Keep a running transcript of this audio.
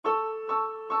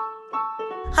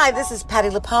Hi, this is Patty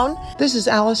Lapone. This is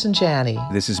Allison Janney.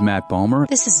 This is Matt Bomer.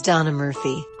 This is Donna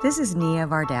Murphy. This is Nia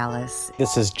Vardalis.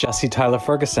 This is Jesse Tyler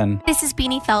Ferguson. This is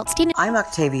Beanie Feldstein. I'm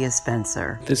Octavia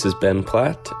Spencer. This is Ben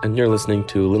Platt, and you're listening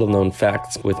to Little Known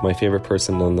Facts with my favorite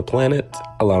person on the planet,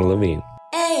 Alana Levine.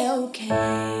 A-OK.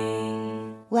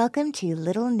 Welcome to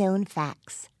Little Known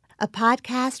Facts, a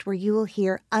podcast where you will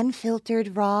hear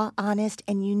unfiltered, raw, honest,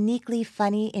 and uniquely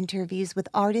funny interviews with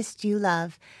artists you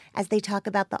love as they talk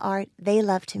about the art they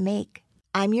love to make.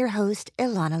 I'm your host,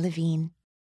 Ilana Levine.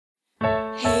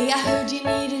 Hey, I heard you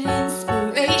needed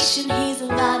inspiration. Here's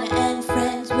Ilana and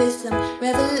friends with some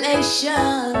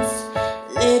revelations.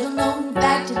 Little known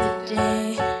fact of the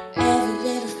day. Every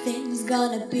little thing's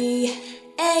gonna be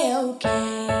A-OK.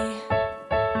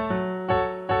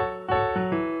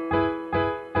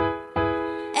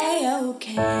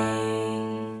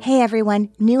 Hey everyone,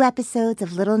 new episodes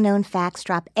of Little Known Facts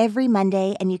drop every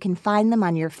Monday and you can find them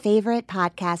on your favorite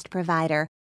podcast provider.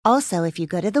 Also, if you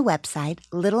go to the website,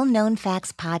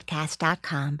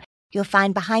 littleknownfactspodcast.com, you'll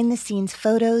find behind-the-scenes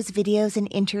photos, videos, and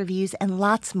interviews and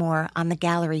lots more on the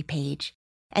gallery page.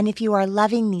 And if you are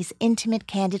loving these intimate,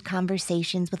 candid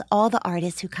conversations with all the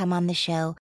artists who come on the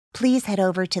show, please head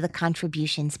over to the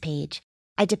contributions page.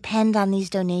 I depend on these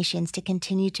donations to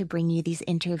continue to bring you these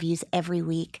interviews every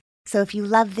week. So if you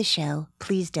love the show,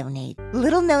 please donate.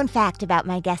 Little known fact about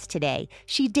my guest today.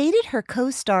 She dated her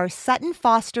co-star Sutton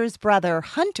Foster's brother,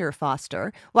 Hunter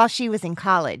Foster, while she was in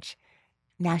college.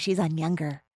 Now she's on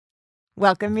Younger.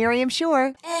 Welcome, Miriam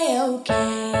Shor. A-OK.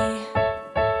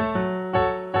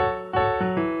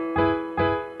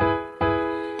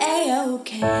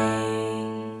 A-OK.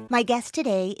 My guest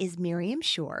today is Miriam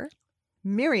Shor.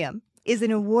 Miriam is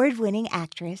an award-winning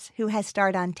actress who has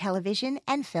starred on television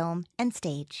and film and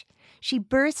stage. She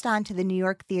burst onto the New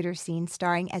York theater scene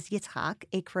starring as Yitzhak,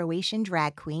 a Croatian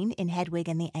drag queen in Hedwig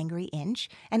and the Angry Inch,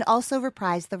 and also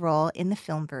reprised the role in the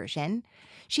film version.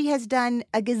 She has done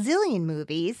a gazillion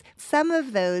movies. Some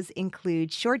of those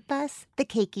include Short Bus, The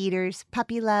Cake Eaters,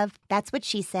 Puppy Love, That's What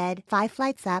She Said, Five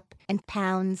Flights Up, and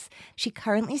Pounds. She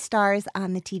currently stars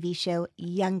on the TV show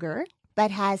Younger, but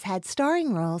has had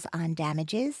starring roles on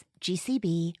Damages,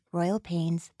 GCB, Royal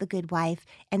Pains, The Good Wife,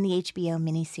 and the HBO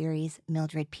miniseries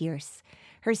Mildred Pierce.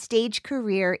 Her stage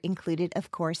career included,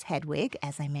 of course, Hedwig,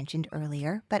 as I mentioned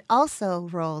earlier, but also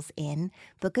roles in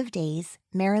Book of Days,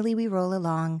 Merrily We Roll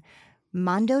Along,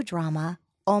 Mondo Drama,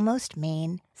 Almost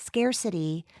Maine,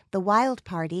 Scarcity, The Wild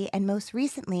Party, and most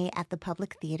recently at the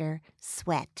Public Theater,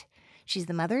 Sweat. She's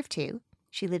the mother of two.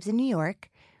 She lives in New York.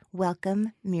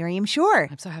 Welcome, Miriam Shor.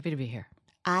 I'm so happy to be here.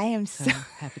 I am so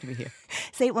happy to be here.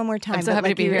 Say it one more time. I'm so happy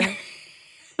to be here.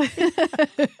 Okay.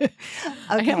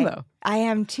 I am, though. I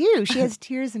am, too. She has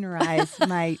tears in her eyes,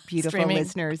 my beautiful Streaming.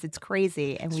 Listeners. It's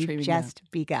crazy, and we've Streaming just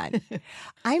begun.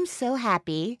 I'm so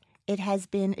happy. It has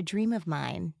been a dream of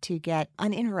mine to get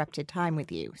uninterrupted time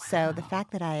with you. Wow. So the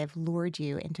fact that I have lured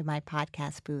you into my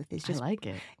podcast booth is just... I like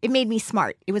it. It made me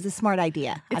smart. It was a smart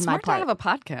idea on my part. It's smart to have a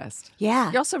podcast.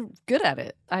 Yeah. You're also good at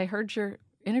it. I heard your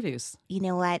interviews. You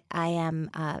know what? I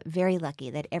am very lucky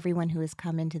that everyone who has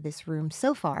come into this room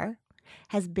so far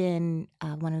has been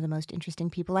one of the most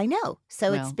interesting people I know.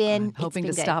 So well, it's been... I'm hoping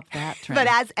to good. Stop that trend.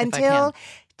 But until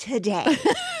today...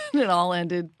 It all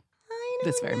ended...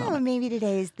 This very moment. Maybe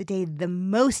today is the day the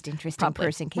most interesting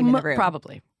person came in the room.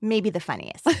 Probably. Maybe the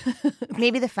funniest.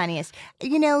 Maybe the funniest.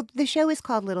 You know, the show is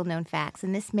called Little Known Facts,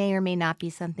 and this may or may not be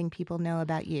something people know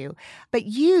about you. But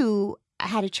you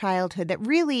had a childhood that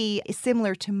really is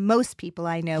similar to most people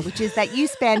I know, which is that you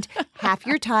spent half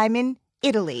your time in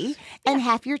Italy and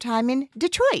half your time in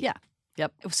Detroit. Yeah.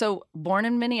 Yep. So born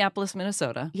in Minneapolis,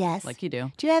 Minnesota. Yes. Like you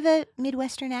do. Do you have a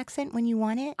Midwestern accent when you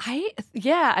want it?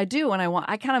 Yeah, I do when I want.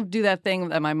 I kind of do that thing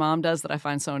that my mom does that I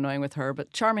find so annoying with her,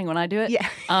 but charming when I do it. Yeah.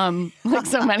 Like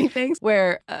so many things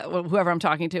where whoever I'm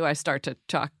talking to, I start to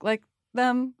talk like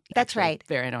them. That's right.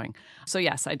 Very annoying. So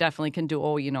yes, I definitely can do.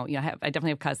 I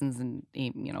definitely have cousins and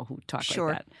who talk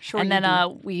like that. Sure. And then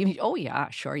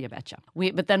sure, you betcha.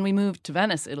 But then we moved to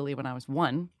Venice, Italy when I was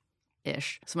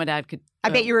 1-ish, so my dad could. I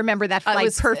bet you remember that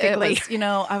flight perfectly.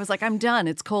 I was like, I'm done.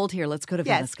 It's cold here. Let's go to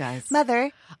Venice, guys.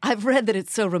 Mother. I've read that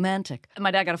it's so romantic. And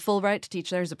my dad got a Fulbright to teach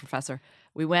there as a professor.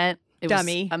 We went. It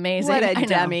dummy. was amazing. What a I know.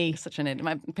 dummy. Such an idiot.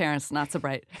 My parents, not so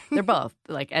bright. They're both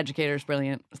like educators,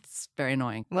 brilliant. It's very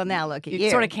annoying. Well, now look at you.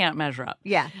 You sort of can't measure up.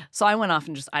 Yeah. So I went off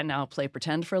and I now play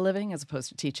pretend for a living as opposed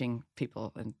to teaching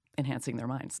people and enhancing their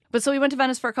minds. But so we went to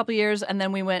Venice for a couple of years, and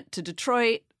then we went to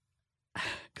Detroit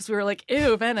because we were like,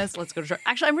 ew, Venice, let's go to Detroit.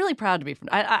 Actually, I'm really proud to be from.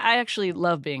 I actually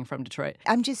love being from Detroit.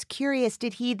 I'm just curious.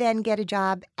 Did he then get a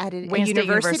job at a Wayne State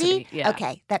university? Yeah.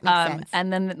 Okay, that makes sense.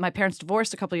 And then my parents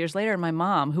divorced a couple years later, and my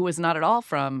mom, who was not at all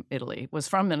from Italy, was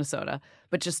from Minnesota,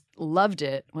 but just loved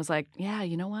it, was like, yeah,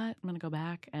 you know what? I'm going to go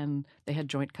back. And they had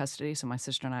joint custody, so my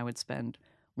sister and I would spend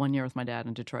 1 year with my dad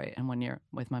in Detroit and 1 year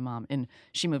with my mom. And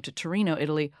she moved to Torino,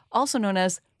 Italy, also known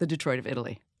as the Detroit of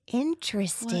Italy.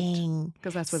 Interesting.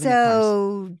 Because that's where they make cars.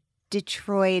 So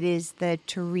Detroit is the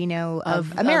Torino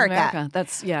of America.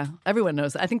 That's, yeah, everyone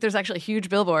knows that. I think there's actually a huge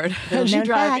billboard Little as you known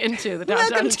drive fact. into the downtown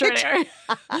Welcome to Detroit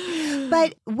area.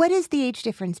 But what is the age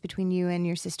difference between you and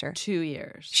your sister? 2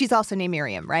 years. She's also named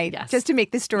Miriam, right? Yes. Just to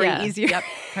make the story Yeah. easier. Yep.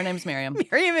 Her name's Miriam.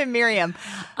 Miriam and Miriam.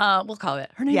 We'll call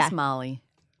it. Her name's Yeah. Molly.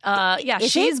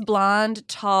 Is She's it? blonde,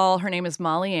 tall. Her name is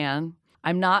Molly Ann.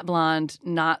 I'm not blonde,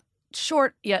 not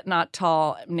short yet not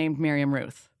tall, named Miriam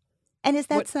Ruth. And is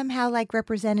that What- somehow like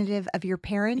representative of your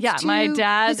parents? Yeah, my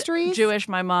dad histories? Jewish,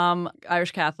 my mom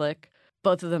Irish Catholic.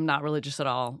 Both of them not religious at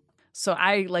all. So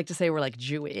I like to say we're like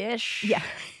Jewish. Yeah.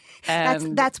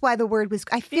 And That's why the word was.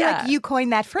 I feel Yeah. like you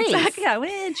coined that phrase. exactly, yeah,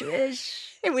 we're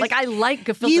Jewish. It was- like I like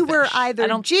gefilte You were fish. either I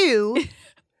don't Jew,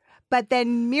 but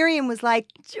then Miriam was like,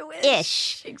 Jewish.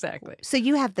 ish. Exactly. so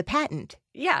you have the patent.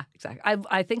 Yeah, exactly.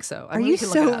 I think so. Are you can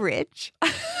look it so up. rich?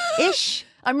 Ish.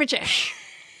 I'm rich-ish.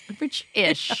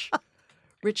 Rich-ish.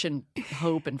 Rich in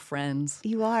hope and friends.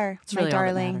 You are, It's my really all that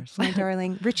darling. matters. My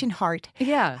darling. Rich in heart.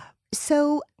 Yeah.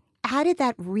 So how did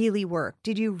that really work?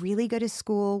 Did you really go to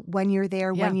school 1 year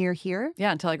there, Yeah. 1 year here?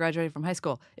 Yeah, until I graduated from high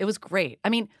school. It was great. I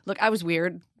mean, look, I was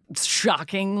weird.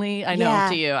 Shockingly, I know Yeah.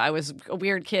 to you. I was a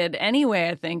weird kid anyway,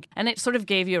 I think. And it sort of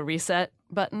gave you a reset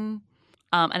button.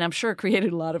 And I'm sure it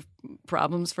created a lot of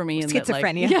problems for me. In that,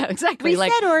 Schizophrenia. yeah, exactly.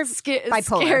 Reset or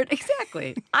bipolar? Scared.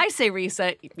 Exactly. I say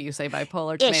reset. You say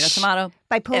bipolar, tomato, Ish. tomato.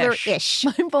 Bipolar-ish.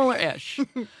 Bipolar-ish.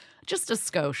 Just a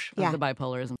skosh Yeah. of the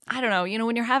bipolarism. I don't know. You know,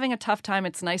 when you're having a tough time,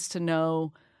 it's nice to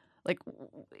know, like,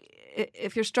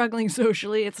 if you're struggling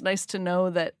socially, it's nice to know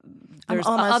that there's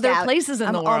almost other out. places in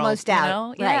I'm the world. almost you out.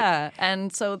 know? Right. Yeah.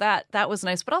 And so that was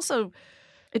nice. But also,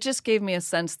 it just gave me a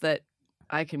sense that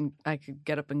I could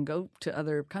get up and go to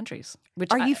other countries.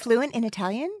 Which Are you fluent in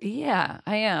Italian? Yeah,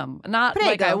 I am. Not Prego.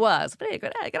 like I was. Prego,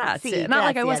 grazie. Sì, Not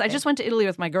like I was. grazie. I just went to Italy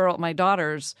with my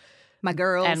daughters. My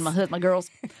girls. And my girls,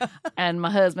 and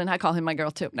my husband. I call him my girl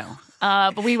too. No,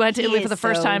 but we went to He Italy for is the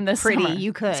first so time this pretty. summer.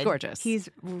 You could. It's gorgeous. He's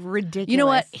ridiculous. You know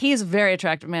what? He's a very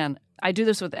attractive man. I do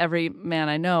this with every man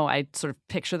I know. I sort of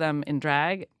picture them in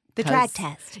drag. The 'cause- drag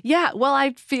test. Yeah. Well,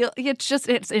 I feel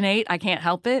it's innate. I can't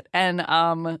help it. And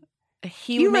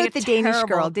he You would make wrote it the Danish terrible.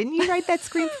 girl, didn't you? Write that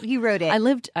screen. You wrote it.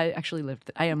 I actually lived.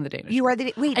 I am the Danish. You are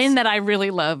the wait. in that I really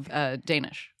love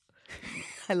Danish.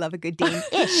 I love a good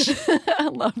Dane-ish. I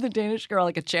love the Danish girl,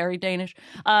 like a cherry Danish.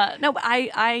 No,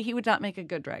 but he would not make a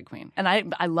good drag queen, and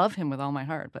I love him with all my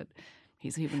heart. But he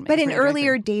would make. But a in great drag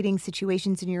earlier queen. dating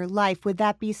situations in your life, would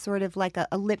that be sort of like a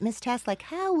litmus test? Like,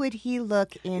 how would he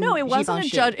look in? No, it wasn't a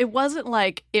Givenchy? judge. It wasn't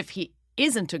like if he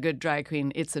isn't a good drag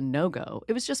queen, it's a no-go.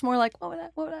 It was just more like, what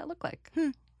would that look like?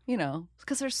 You know,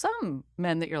 because there's some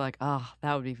men that you're like, oh,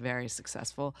 that would be very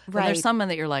successful. Then Right. there's some men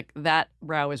that you're like, that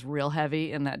brow is real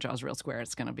heavy and that jaw's real square.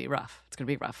 It's going to be rough. It's going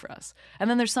to be rough for us. And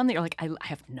then there's some that you're like, I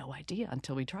have no idea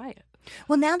until we try it.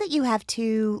 Well, now that you have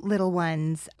two little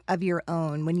ones of your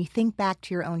own, when you think back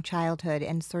to your own childhood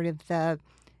and sort of the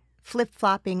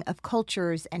flip-flopping of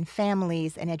cultures and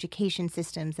families and education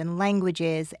systems and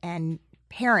languages and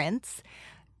parents,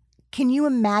 can you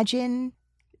imagine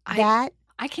that?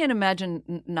 I can't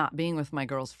imagine not being with my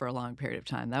girls for a long period of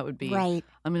time. That would be Right.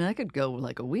 I mean, I could go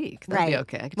like a week. That'd be Right.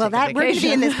 okay. I could Well, take a we're going to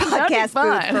be in this vacation. That'd be podcast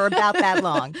booth fine. for about that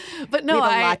long. But no, we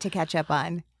have a lot to catch up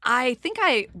on. I think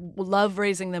I love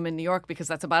raising them in New York because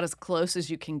that's about as close as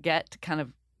you can get to kind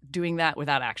of doing that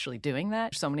without actually doing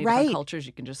that. So many Right. different cultures,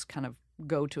 you can just kind of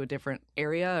go to a different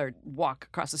area or walk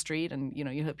across the street and, you know,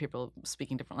 you have people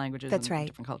speaking different languages That's and right.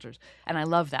 different cultures. And I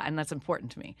love that. And that's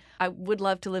important to me. I would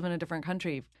love to live in a different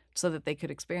country so that they could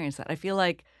experience that. I feel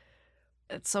like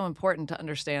it's so important to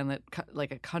understand that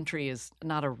like a country is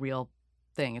not a real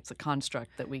thing. It's a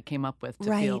construct that we came up with to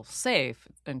Right. feel safe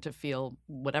and to feel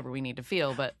whatever we need to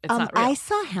feel, but it's not real. I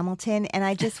saw Hamilton, and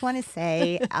I just want to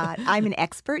say I'm an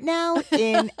expert now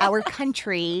in our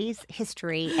country's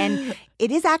history, and it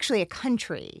is actually a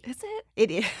country. Is it?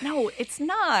 It is. No, it's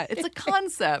not. It's a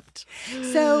concept.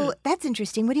 So that's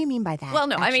interesting. What do you mean by that? Well,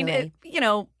 no, I mean, actually? you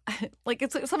know, like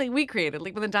it's something we created.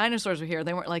 Like when the dinosaurs were here,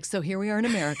 they weren't like, so here we are in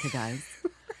America, guys.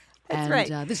 and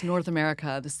right. This is North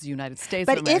America. This is the United States.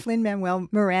 But of America. if Lin-Manuel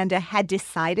Miranda had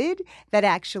decided that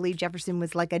actually Jefferson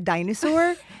was like a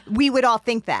dinosaur, we would all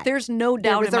think that. There's no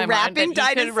doubt was in my a mind that rapping he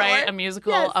could dinosaur. write a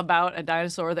musical Yes. about a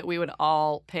dinosaur that we would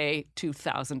all pay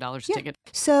 $2,000 a ticket.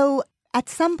 So at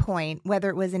some point, whether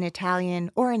it was in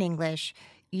Italian or in English,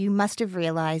 you must have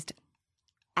realized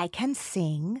I can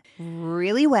sing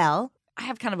really well. I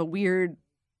have kind of a weird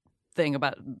thing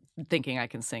about thinking I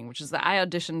can sing, which is that I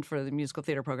auditioned for the musical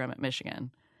theater program at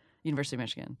Michigan, University of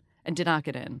Michigan, and did not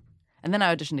get in. And then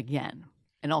I auditioned again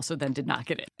and also then did not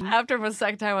get in. After the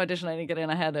second time I auditioned, I didn't get in.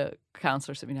 I had a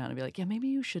counselor sit me down and be like, yeah, maybe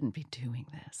you shouldn't be doing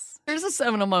this. Here's a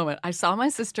seminal moment. I saw my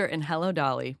sister in Hello,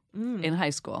 Dolly in high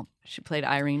school. She played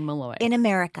Irene Malloy. In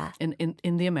America.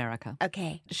 In the America.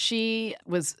 Okay. She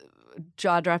was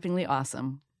jaw-droppingly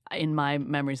awesome in my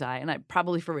memory's eye, and I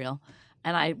probably for real.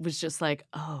 And I was just like,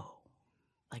 oh,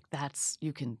 like that's,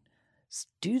 you can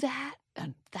do that?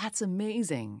 And that's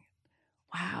amazing.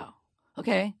 Wow.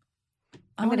 Okay.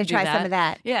 I'm going to try some of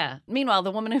that. Yeah. Meanwhile,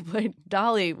 the woman who played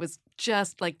Dolly was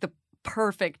just like the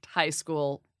perfect high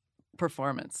school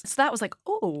performance. So that was like,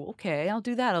 oh, okay, I'll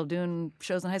do that. I'll do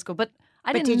shows in high school. But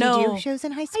I didn't know. Did you do shows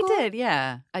in high school? I did,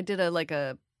 yeah. I did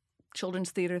a children's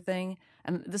theater thing.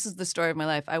 And this is the story of my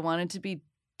life. I wanted to be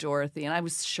Dorothy, and I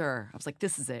was sure. I was like,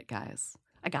 this is it, guys.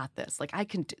 I got this. Like, I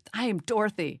am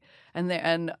Dorothy.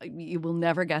 And you will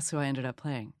never guess who I ended up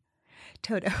playing.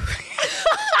 Toto.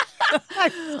 Oh,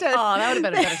 that would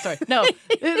have been a better story. No,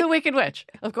 the Wicked Witch,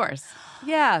 of course.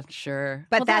 Yeah, sure.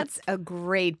 But that's a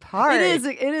great part. It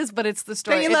is, but it's the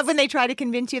story. Don't you love when they try to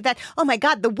convince you of that? Oh my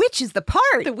God, the witch is the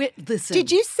part. Listen.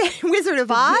 Did you say Wizard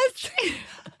of Oz?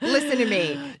 Listen to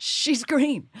me. She's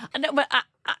green. No, but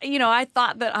I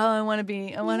thought that I want to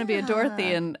be a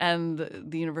Dorothy, and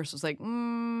the universe was like,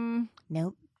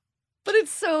 nope. But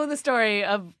it's so the story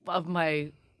of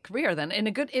my career then,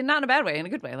 not in a bad way, in a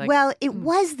good way. Like, well, it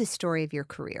was the story of your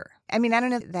career. I mean, I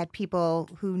don't know that people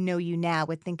who know you now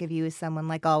would think of you as someone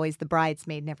like always the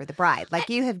bridesmaid, never the bride. Like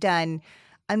you have done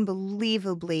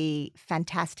unbelievably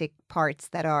fantastic parts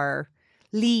that are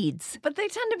leads. But they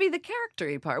tend to be the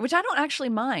character-y part, which I don't actually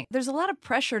mind. There's a lot of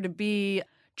pressure to be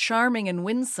charming and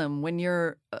winsome when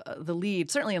you're the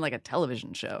lead, certainly in like a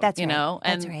television show. That's you right. know?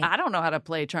 That's and right. I don't know how to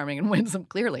play charming and winsome,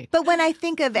 clearly. But when I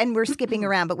think of, and we're skipping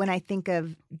around, but when I think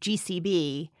of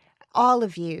GCB, all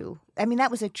of you, I mean,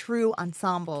 that was a true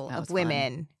ensemble That was of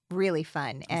women. Really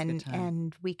fun. That was a good time.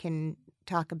 And we can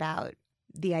talk about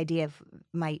the idea of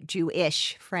my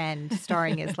Jewish friend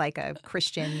starring as like a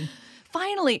Christian.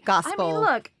 Finally. Gospel. I mean,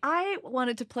 look, I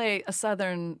wanted to play a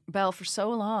Southern belle for so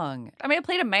long. I mean, I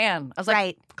played a man. I was like,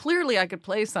 Right. clearly I could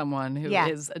play someone who Yeah.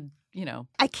 is,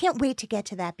 I can't wait to get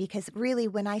to that because really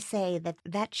when I say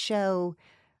that show,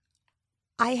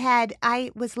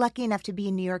 I was lucky enough to be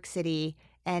in New York City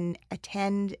and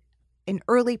attend an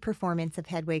early performance of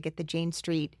Hedwig at the Jane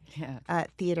Street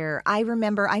Theater. I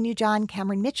remember I knew John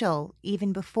Cameron Mitchell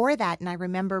even before that, and I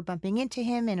remember bumping into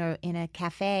him in a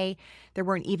cafe. There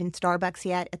weren't even Starbucks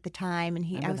yet at the time,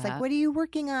 and I was like, "What are you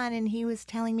working on?" And he was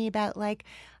telling me about like,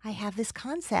 I have this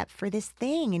concept for this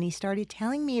thing, and he started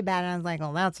telling me about it. And I was like,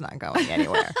 "Oh, that's not going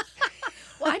anywhere."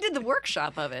 Well, I did the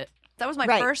workshop of it. That was my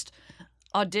Right. first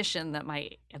audition that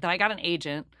I got an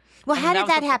agent. Well, I how mean, did was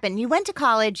that the- happen? You went to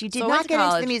college. You did So I went not to get into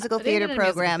college. the musical I didn't theater get into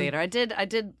musical program. theater. I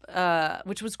did,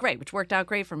 which was great, which worked out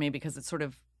great for me because it sort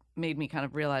of made me kind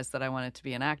of realize that I wanted to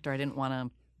be an actor. I didn't want to.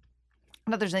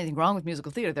 Not that there's anything wrong with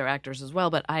musical theater; they're actors as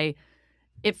well. But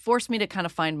it forced me to kind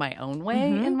of find my own way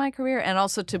in my career, and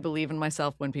also to believe in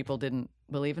myself when people didn't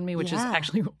believe in me, which is Yeah.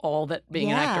 actually all that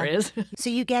being an actor is. So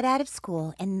you get out of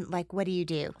school, and like, what do you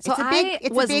do? So I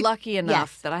was lucky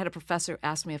enough yes. that I had a professor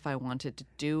ask me if I wanted to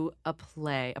do a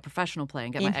professional play,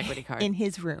 and get my equity card. in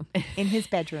his room, in his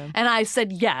bedroom. And I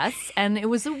said yes, and it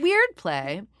was a weird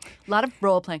play, a lot of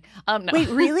role playing. No. Wait,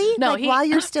 really? No, like, while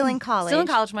you're still in college? Still in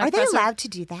college, my Are they professor allowed to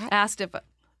do that? asked if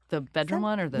the bedroom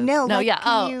one or the No, like, yeah,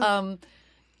 can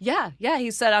yeah.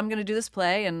 He said I'm going to do this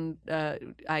play, and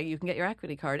you can get your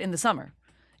equity card in the summer,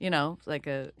 like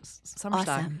a summer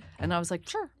stock. Awesome. And I was like,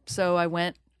 sure. So I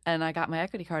went and I got my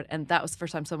equity card, and that was the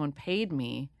first time someone paid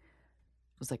me.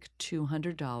 It was like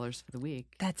 $200 for the week.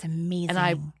 That's amazing.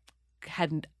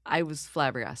 And I was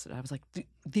flabbergasted. I was like,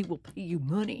 they will pay you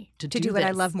money to do what this.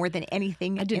 I love more than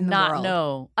anything I did in the not world.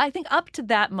 know. I think up to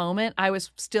that moment, I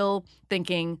was still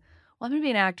thinking, well, I'm going to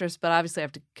be an actress, but obviously I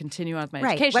have to continue on with my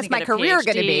Right. education. What's to my get a career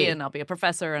gonna PhD, be? And I'll be a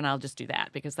professor, and I'll just do that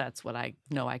because that's what I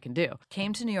know I can do.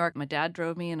 Came to New York. My dad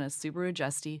drove me in a Subaru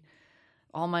Justy.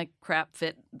 All my crap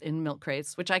fit in milk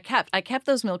crates, which I kept. I kept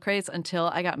those milk crates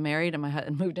until I got married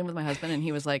and moved in with my husband, and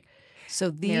he was like,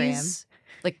 "So Miriam. these,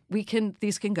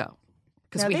 these can go."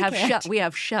 because No, we they have can't. we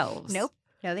have shelves. Nope.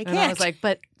 No, they And can't. I was like,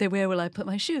 but where will I put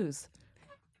my shoes?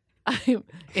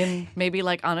 In maybe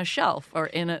like on a shelf or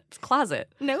in a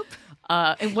closet. nope.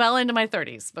 And well into my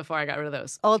 30s before I got rid of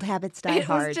those. Old habits die It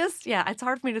hard. was just, it's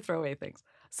hard for me to throw away things.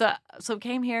 So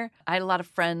came here. I had a lot of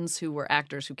friends who were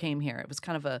actors who came here. It was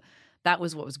kind of that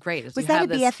was what was great. Is Was you that a have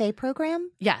this, BFA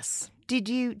program? Yes. Do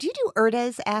you do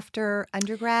URDAs after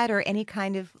undergrad or any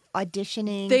kind of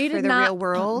auditioning They for did the not, real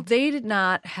world? They did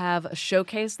not have a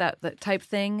showcase, that type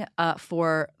thing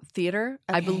for theater.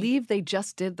 I Okay. believe they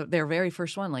just did their very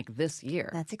first one like this year.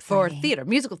 That's For exciting. theater.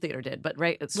 Musical theater did, but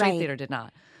straight Right. theater did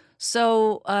not.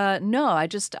 So, no,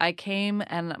 I came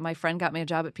and my friend got me a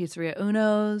job at Pizzeria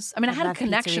Uno's. I mean, I had a love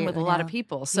connection Pizzeria with a lot of Uno.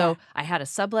 people. So I had a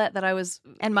sublet that I was,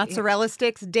 And mozzarella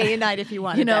sticks day and night if you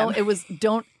wanted them. it was,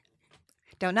 don't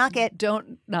knock it.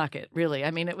 knock it, really. I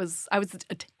mean, I was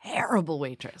a terrible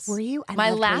waitress. Were you? I My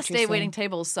loved last day waitressing. waiting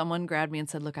table, someone grabbed me and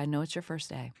said, look, I know it's your first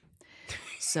day.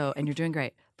 So, and you're doing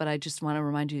great, but I just want to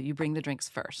remind you bring the drinks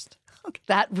first. Okay.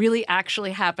 That really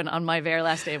actually happened on my very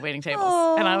last day of waiting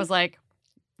tables. And I was like,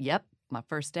 yep, my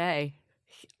first day.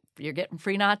 You're getting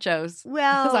free nachos.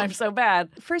 Well, because I'm so bad.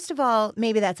 First of all,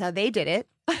 maybe that's how they did it.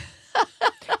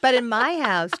 But in my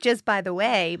house, just by the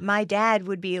way, my dad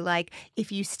would be like,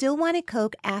 if you still want a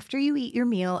Coke after you eat your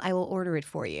meal, I will order it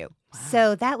for you. Wow.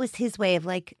 So that was his way of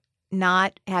like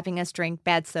not having us drink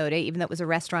bad soda, even though it was a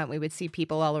restaurant. We would see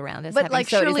people all around us But, having like,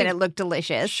 sodas surely- and it looked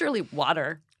delicious. Surely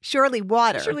water. Surely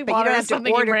water. Surely but water you don't is have something to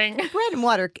you order bring. bread and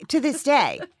water. To this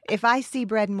day, if I see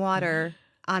bread and water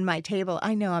on my table,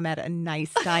 I know I'm at a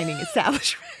nice dining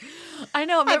establishment. I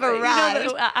know. I've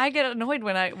arrived. I get annoyed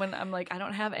when I'm like, I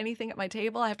don't have anything at my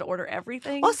table. I have to order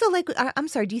everything. Also, like, I'm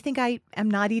sorry, do you think I am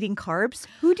not eating carbs?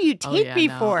 Who do you take yeah, me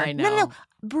no, for? I No. know.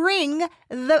 Bring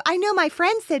I know my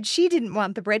friend said she didn't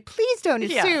want the bread. Please don't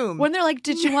Yeah. assume. When they're like,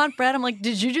 did you want bread? I'm like,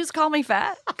 did you just call me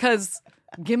fat? Because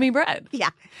give me bread. Yeah.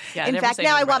 Yeah, In never fact, say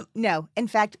now no I to bread. want, no. In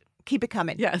fact, keep it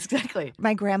coming. Yes, exactly.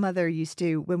 My grandmother used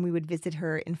to, when we would visit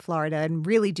her in Florida and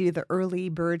really do the early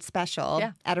bird special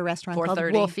Yeah. at a restaurant called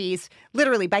 4:30. Wolfie's,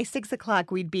 literally by 6 o'clock,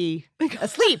 we'd be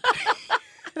asleep.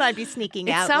 And I'd be sneaking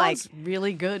It out sounds like,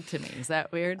 really good to me. Is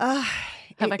that weird?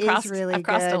 Have I crossed- really I've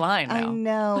crossed a good. line I now.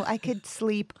 know. I could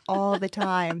sleep all the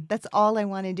time. That's all I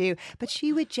want to do. But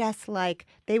she would just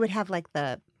they would have like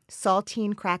the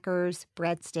saltine crackers,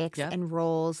 breadsticks, Yep. and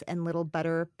rolls and little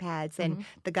butter pads. And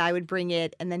the guy would bring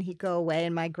it and then he'd go away.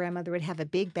 And my grandmother would have a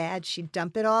big bag. She'd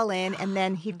dump it all in. And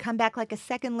then he'd come back like a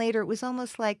second later. It was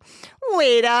almost like,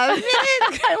 wait a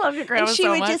minute. I love your grandma And she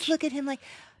so would much. just look at him like,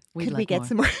 We'd could we like get more.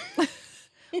 some more?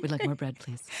 We'd like more bread,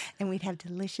 please. And we'd have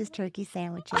delicious turkey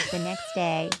sandwiches the next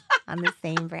day on the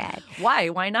same bread. Why?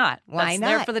 Why not? Why That's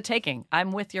there not? for the taking.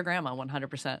 I'm with your grandma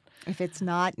 100%. If it's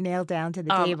not nailed down to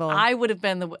the table, I would have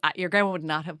been your grandma would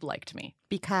not have liked me.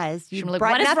 because She'd you be like,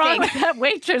 brought what is nothing. wrong with that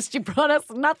waitress? She brought us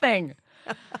nothing.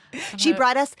 She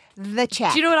brought us the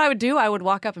check. Do you know what I would do? I would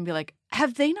walk up and be like,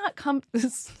 have they not come? This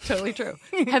is totally true.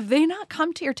 Have they not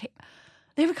come to your table?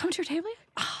 They haven't come to your table yet?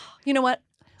 Oh, you know what?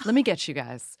 Let me get you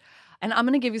guys. And I'm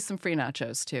going to give you some free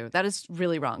nachos, too. That is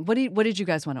really wrong. What did you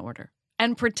guys want to order?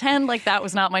 And pretend like that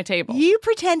was not my table. You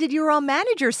pretended you were all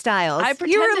manager styles. I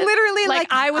pretended you were literally like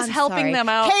I was I'm helping sorry. them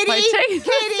out. Katie, by taking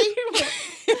Katie.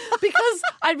 because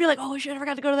I'd be like, oh, shit, I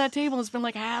forgot to go to that table. It's been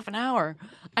like half an hour.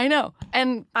 I know.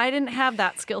 And I didn't have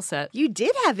that skill set. You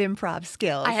did have improv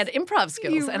skills. I had improv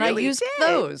skills, You and really I used did.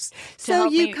 those. to So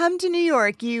help you me. come to New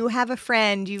York, you have a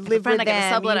friend, you live friend, with I get a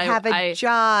them, sublet, you have a I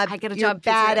job. I get a You're job.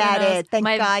 bad Pizzeria at Uno's. it. Thank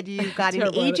My- God you got an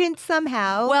Terrible at it. agent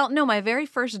somehow. Well, no, my very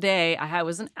first day, I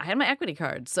had my equity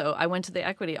card, so I went to the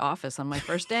equity office on my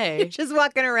first day. just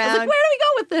walking I around. was like, where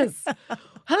do we go with this?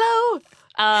 Hello.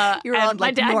 You were all and my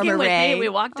like dad Norma came with Ray. me. We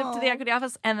walked up to the equity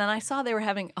office, and then I saw they were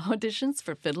having auditions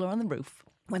for Fiddler on the Roof.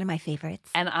 One of my favorites.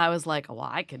 And I was like, well,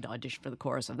 I could audition for the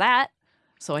chorus of that.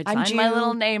 So I I'm signed my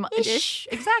little Jew-ish. name. Ish.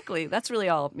 Exactly. That's really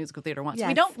all musical theater wants. We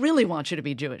Yes. don't really want you to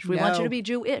be Jewish. We want you No. to be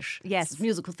Jewish. Yes. This is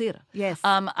musical theater. Yes.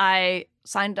 I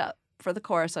signed up for the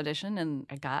chorus audition, and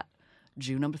I got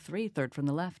Jew number 3, third from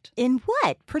the left, In what?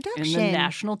 in Production? the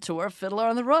national tour of Fiddler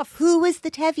on the Roof. Who was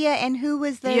the Tevye and who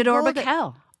was the Theodore Golden-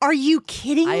 Bacall. Are you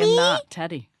kidding I me? am not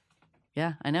Teddy.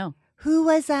 Yeah, I know. Who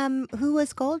was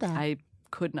Golda? I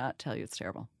could not tell you. It's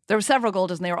terrible. There were several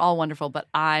Goldas, and they were all wonderful, but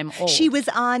I'm old. She was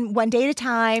on One Day at a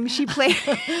Time. She played.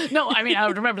 No, I mean, I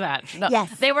would remember that. No.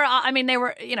 Yes. They were,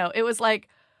 it was like,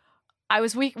 I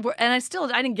was weak, and I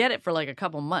didn't get it for like a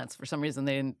couple months. For some reason,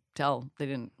 they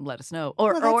didn't let us know.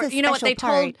 Or, Well, that's a you know what, special they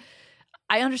part. told,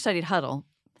 I understudied Huddle,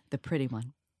 the pretty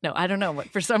one. No, I don't know. But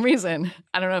for some reason,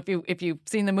 I don't know if you've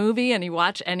seen the movie and you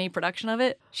watch any production of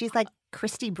it. She's like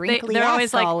Christy They're Brinkley-esque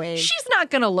always like, she's not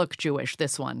going to look Jewish,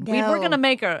 this one. No. We're going to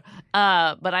make her.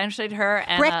 But I understudied her.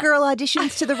 And, Brett Girl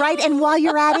auditions to the right. And while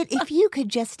you're at it, if you could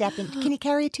just step in. Can you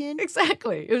carry a tune?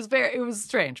 Exactly. It was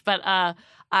strange. But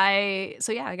I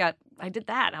did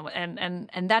that.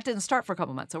 And that didn't start for a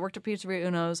couple months. I worked at Pizzeria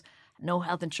Uno's, no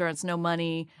health insurance, no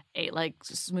money, ate like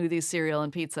smoothies, cereal,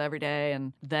 and pizza every day.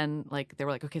 And then like they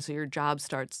were like, okay, so your job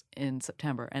starts in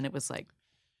September. And it was like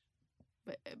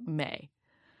May.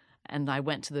 And I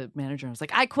went to the manager and I was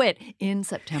like, I quit in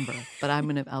September, but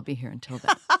I'll be here until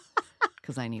then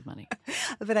because I need money.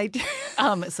 But I do.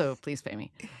 So please pay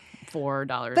me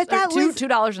 $4. But that was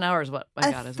 $2 an hour is what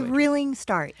I got as a wage. thrilling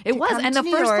start. It was, and the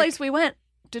New first York. place we went,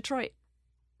 Detroit.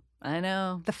 I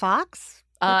know. The Fox?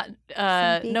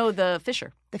 No, the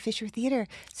Fisher. The Fisher Theater.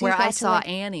 So Where you got I to, saw like,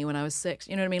 Annie when I was 6.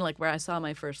 You know what I mean? Like where I saw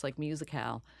my first like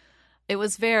musicale. It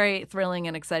was very thrilling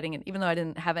and exciting, and even though I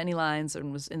didn't have any lines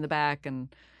and was in the back, and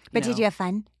But did you have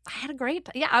fun? I had a great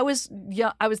time. Yeah, I was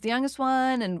the youngest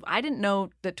one, and I didn't know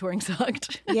that touring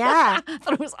sucked. Yeah. I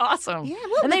thought it was awesome. Yeah,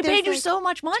 well, and but they there's, paid you like, so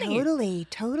much money.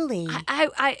 Totally.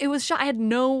 It was I had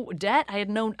no debt. I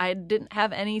didn't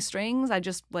have any strings. I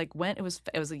just like went. It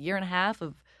was a year and a half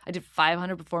of. I did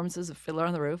 500 performances of Fiddler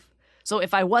on the Roof. So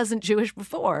if I wasn't Jewish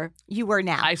before, You were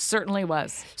now. I certainly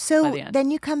was. So by the end.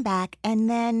 then you come back, and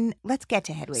then let's get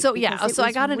to Hedwig. So yeah, because it so I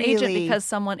was got an agent really- because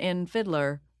someone in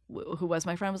Fiddler, who was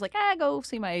my friend, was like, go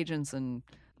see my agents and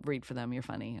read for them. You're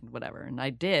funny and whatever. And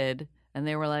I did. And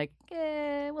they were like,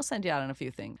 we'll send you out on a few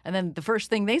things. And then the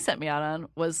first thing they sent me out on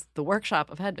was the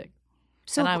workshop of Hedwig.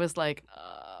 So and I was like,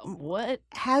 what?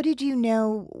 How did you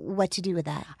know what to do with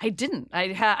that? I didn't.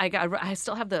 I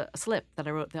still have the slip that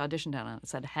I wrote the audition down on. It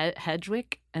said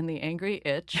Hedwig and the Angry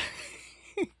Itch.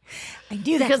 I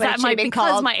knew that's what it should have been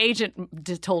because called. my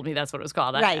agent told me that's what it was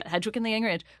called. Right. Hedwig and the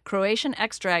Angry Itch. Croatian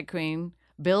ex-drag queen,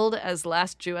 billed as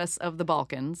last Jewess of the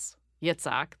Balkans.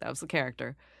 Yitzhak, that was the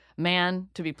character. Man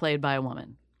to be played by a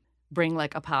woman. Bring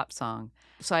like a pop song.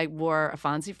 So I wore a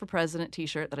Fonzie for President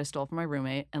t-shirt that I stole from my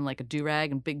roommate and like a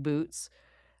do-rag and big boots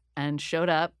and showed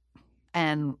up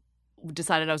and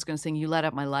decided I was going to sing You Light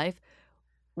Up My Life,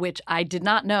 which I did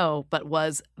not know, but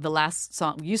was the last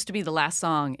song, used to be the last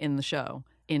song in the show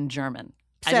in German.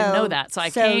 I didn't know that. So I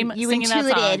came you singing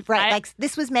intuited, that song. right? Like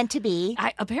this was meant to be.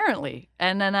 Apparently.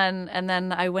 And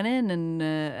then I went in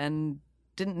and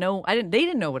didn't know. They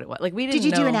didn't know what it was. Like we didn't Did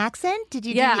you know. do an accent? Did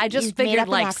you? Yeah, do, I you just made figured up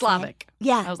an like accent? Slavic.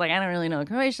 Yeah. I was like, I don't really know what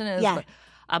Croatian is. Yeah.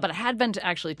 But I had been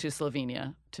actually to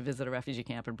Slovenia to visit a refugee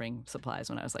camp and bring supplies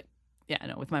when I was like,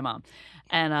 with my mom,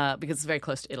 and because it's very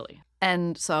close to Italy.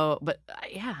 And so,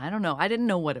 I don't know. I didn't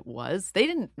know what it was. They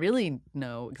didn't really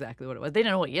know exactly what it was. They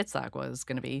didn't know what Yitzhak was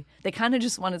going to be. They kind of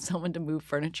just wanted someone to move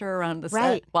furniture around the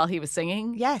Right. set while he was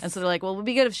singing. Yes. And so they're like, well, it would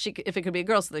be good if it could be a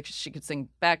girl so that she could sing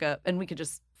backup, and we could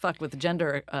just fuck with the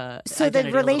gender So identity the a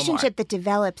little more. relationship that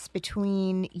develops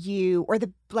between you, or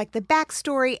the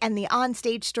backstory and the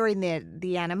onstage story, and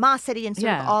the animosity and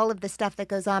sort of Yeah. all of the stuff that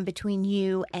goes on between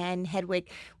you and Hedwig,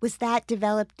 was that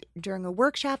developed during a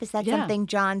workshop? Is that Yeah. something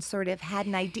John sort of had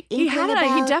an idea? He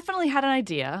about? definitely had an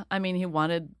idea. I mean, he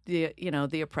wanted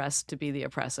the oppressed to be the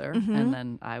oppressor, and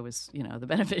then I was the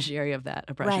beneficiary of that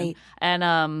oppression. Right.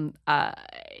 And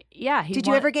Did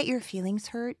you ever get your feelings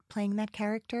hurt playing that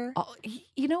character? Oh,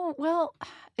 well,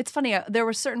 it's funny. There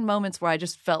were certain moments where I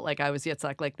just felt like I was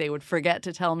Yitzhak, like they would forget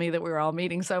to tell me that we were all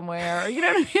meeting somewhere. You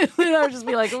know what I mean? And I would just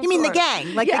be like, You mean the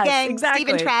gang, like Yes, the gang, exactly.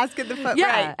 Stephen Trask and the foot.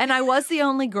 Yeah, Right. and I was the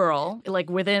only girl, like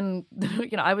within,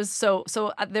 I was so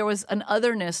there was an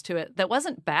otherness to it that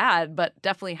wasn't bad, but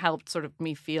definitely helped sort of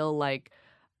me feel like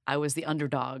I was the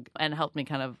underdog and helped me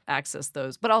kind of access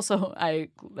those. But also, I,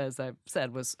 as I've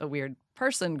said, was a weird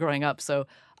person growing up, so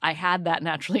I had that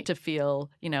naturally to feel,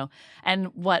 And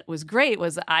what was great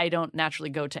was I don't naturally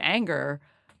go to anger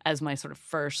as my sort of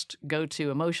first go-to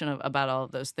emotion about all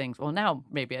of those things. Well, now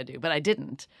maybe I do, but I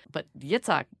didn't. But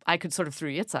Yitzhak, I could sort of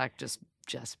through Yitzhak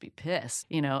just be pissed,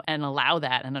 and allow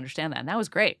that and understand that. And that was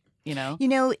great,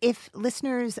 If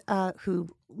listeners who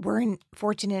weren't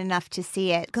fortunate enough to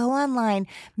see it, go online.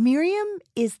 Miriam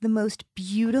is the most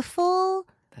beautiful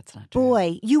That's not true.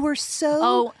 boy. You were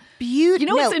so beautiful. You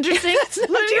know what's interesting? That's not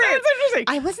You know what's interesting?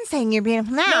 I wasn't saying you're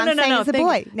beautiful now. No, I'm saying as a Thank-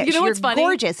 boy. No, you know you're what's funny?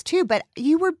 gorgeous too, but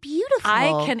you were beautiful.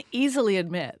 I can easily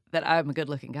admit that I'm a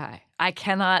good-looking guy. I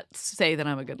cannot say that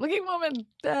I'm a good-looking woman.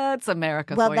 That's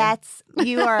America Well, for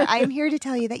you are. I'm here to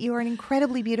tell you that you are an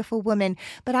incredibly beautiful woman.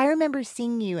 But I remember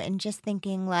seeing you and just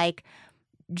thinking, like,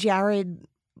 Jared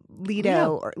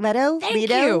Leto. Thank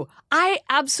Leto? you. I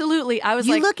was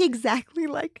You like, look exactly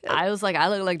like him. I was like, I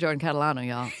look like Jordan Catalano,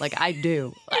 y'all. Like, I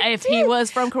do. If he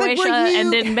was from But were Croatia you-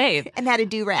 and didn't bathe. And had a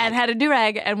do-rag. And had a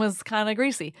do-rag and was kind of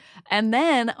greasy. And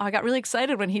then I got really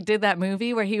excited when he did that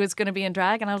movie where he was going to be in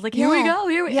drag. And I was like, here we go.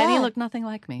 And he Yeah. looked nothing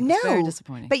like me. It No. was very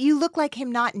disappointing. But you look like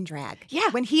him not in drag. Yeah.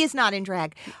 When he is not in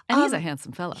drag. And he's a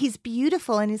handsome fellow. He's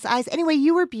beautiful in his eyes. Anyway,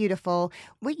 you were beautiful.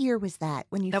 What year was that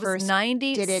when you That first was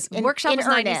 90. did it in, workshop in was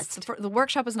 90. earnest? The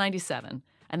workshop was 97.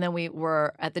 And then we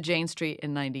were at the Jane Street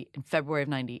in February of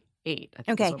 98. I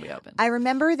think Okay. is when we opened. I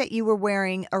remember that you were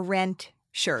wearing a Rent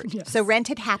shirt. Yes. So Rent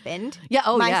had happened. Yeah,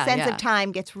 oh, My yeah, sense yeah. of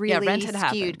time gets really Rent had skewed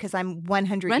happened. because I'm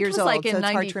 100 Rent years was old, like in so it's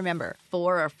hard to remember.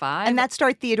 4 or 5. And that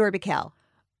starred Theodore Bickel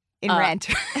in Rent.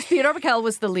 Theodore Bickel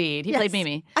was the lead. He played Yes.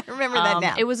 Mimi. I remember that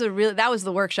now. It was that was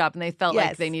the workshop, and they felt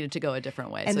Yes. like they needed to go a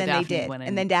different way. And so then Daphne they did. went in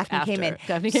And then Daphne came in. after.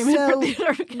 Daphne came in So for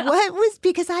Theodore Bickel. what was,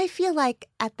 because I feel like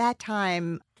at that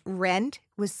time, Rent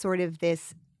was sort of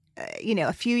this,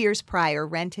 a few years prior,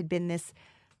 Rent had been this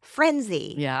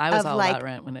frenzy. Yeah, I was of all like, about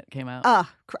Rent when it came out.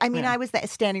 I was that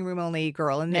standing room only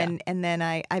girl, and then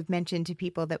I've mentioned to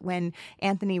people that when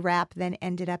Anthony Rapp then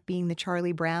ended up being the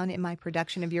Charlie Brown in my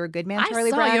production of You're a Good Man, Charlie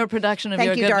I saw Brown. your production of Thank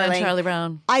You're a you, Good darling. Man, Charlie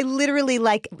Brown. I literally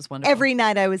was wonderful. every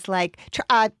night I was like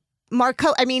Charlie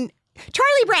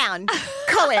Brown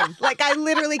Cohen. Like I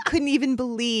literally couldn't even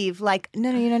believe. Like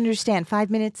no, you don't understand. 5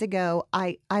 minutes ago,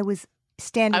 I was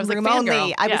standing I was like room fangirl.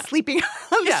 only. I was Yeah. sleeping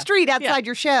on the Yeah. street outside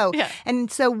your show. Yeah.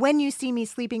 And so when you see me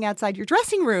sleeping outside your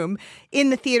dressing room in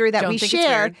the theater that Don't we think it's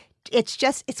share, weird.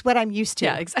 it's what I'm used to.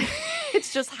 Yeah, exactly.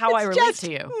 It's just how I It's relate just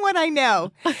to you. what I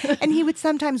know. And he would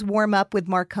sometimes warm up with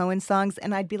Mark Cohen songs,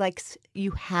 and I'd be like,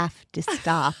 "You have to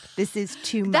stop. This is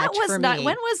too much That was for not. me."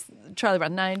 When was Charlie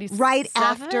Brown? 97? Right Or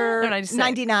after 96?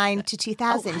 99 to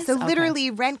 2000. Oh, was? So Okay.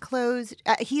 literally Rent closed.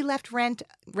 He left Rent.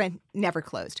 Rent never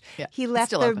closed. Yeah, He it's left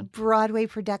still the open. Broadway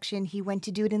production. He went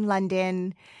to do it in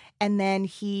London. And then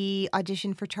he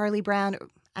auditioned for Charlie Brown.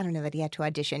 I don't know that he had to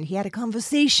audition. He had a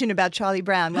conversation about Charlie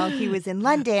Brown while he was in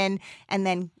London and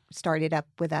then started up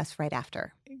with us right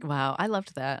after. Wow, I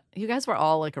loved that. You guys were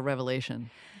all like a revelation.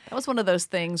 That was one of those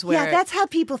things where Yeah, that's how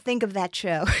people think of that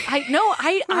show. I'm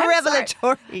sorry.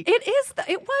 Revelatory.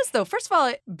 It was though. First of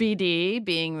all, BD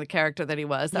being the character that he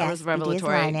was, that Yes, was BD is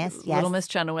revelatory. Linus, yes. Little Miss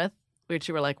Chenoweth, which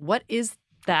you were like, what is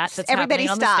that's Everybody happening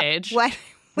on stop. the stage? What?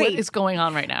 What Wait. is going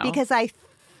on right now? Because I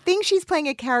think she's playing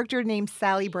a character named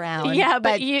Sally Brown. Yeah,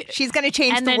 but she's going to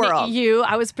change and the then world.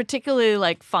 I was particularly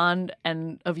like fond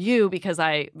of you because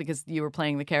you were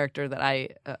playing the character that I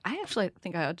actually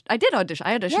think I did audition.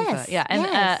 I auditioned for Yes, that. Yeah, and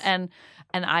yes.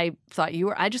 and I thought you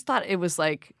were. I just thought it was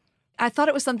like. I thought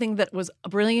it was something that was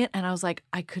brilliant, and I was like,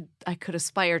 I could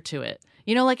aspire to it.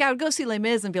 You know, like I would go see Les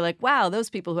Mis and be like, wow, those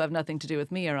people who have nothing to do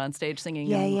with me are on stage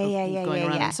singing and going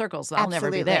around in circles. So I'll never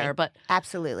be there. But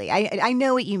Absolutely. I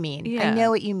know what you mean. Yeah. I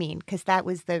know what you mean because that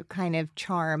was the kind of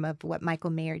charm of what Michael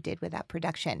Mayer did with that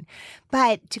production.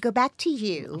 But to go back to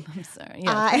you, I'm sorry.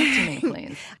 Yeah, talk to me,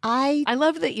 please. I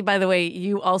love that you, by the way,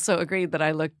 you also agreed that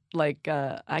I looked like,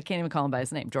 I can't even call him by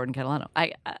his name, Jordan Catalano.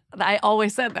 I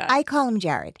always said that. I call him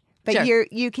Jared. But Sure.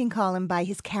 you can call him by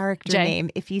his character Jay. name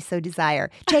if you so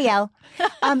desire. JL.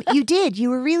 You did.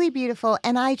 You were really beautiful.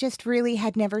 And I just really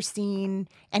had never seen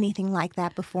anything like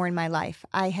that before in my life.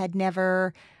 I had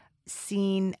never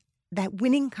seen that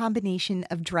winning combination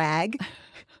of drag,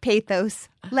 pathos,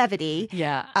 levity,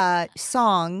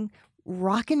 song,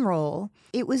 rock and roll.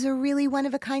 It was a really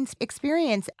one-of-a-kind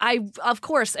experience. I, of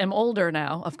course, am older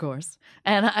now, of course.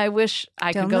 And I wish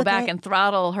I Don't could go look back it. and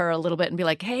throttle her a little bit and be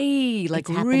like, hey, like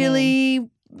It's happening. really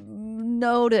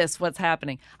notice what's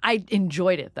happening. I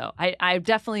enjoyed it, though. I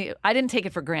definitely, I didn't take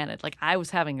it for granted. Like, I was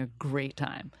having a great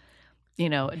time,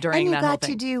 during And you that whole got to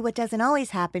thing. do what doesn't always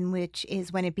happen, which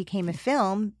is when it became a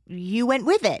film, you went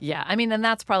with it. Yeah. I mean, and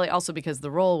that's probably also because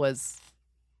the role was,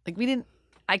 like,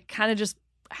 I kind of just,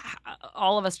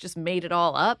 all of us just made it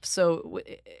all up. So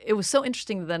it was so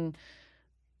interesting to then,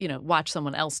 watch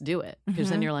someone else do it. Because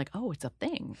then you're like, oh, it's a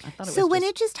thing. I thought it So was when just,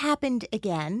 it just happened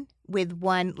again with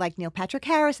one like Neil Patrick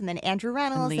Harris and then Andrew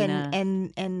Reynolds Lena.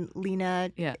 and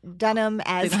Lena Yeah. Dunham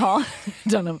as Lena Hall.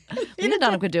 Dunham. Lena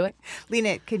Dunham could do it.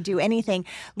 Lena could do anything.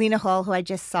 Lena Hall, who I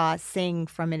just saw sing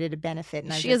from it at a benefit,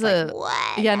 and I was She just has like,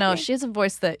 what? Yeah, no, happened? she has a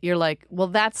voice that you're like, well,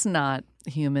 that's not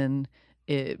human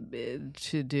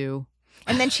to do.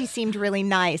 And then she seemed really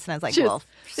nice, and I was like, She- well,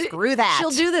 screw that.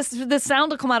 She'll do this. The sound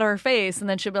will come out of her face, and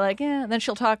then she'll be like, yeah. And then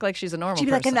she'll talk like she's a normal She'd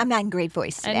be person. like, I'm not in great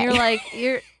voice today. And you're like,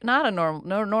 you're not a normal.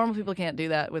 No, normal people can't do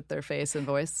that with their face and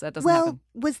voice. That doesn't well, happen.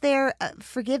 was there,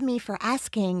 forgive me for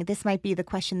asking, this might be the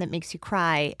question that makes you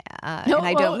cry, No, and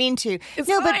I well, don't mean to. it's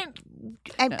no, fine. but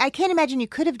I can't imagine you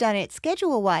could have done it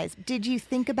schedule-wise. Did you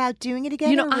think about doing it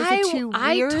again, or was it too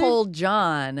weird? I told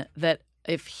John that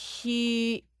if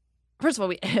he, first of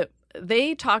all,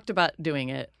 they talked about doing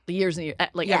it years and years,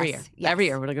 like every year. Yes. Every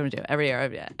year we're going to do it. Every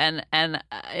year. And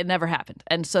it never happened.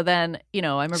 And so then, I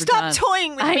remember Stop John.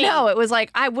 toying with me. I know. It was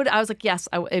like, I was like, yes,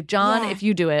 if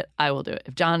you do it, I will do it.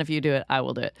 If John, if you do it, I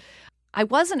will do it. I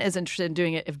wasn't as interested in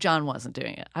doing it if John wasn't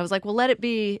doing it. I was like, well, let it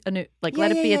be a new,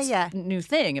 its new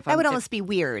thing. That would almost be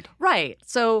weird. Right.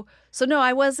 So no,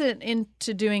 I wasn't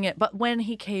into doing it. But when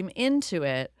he came into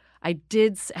it, I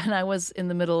did, and I was in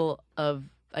the middle of,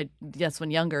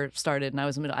 when Younger started, and I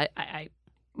was in the middle, I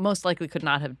most likely could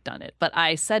not have done it. But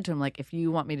I said to him, like, if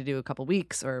you want me to do a couple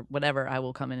weeks or whatever, I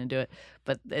will come in and do it.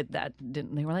 But that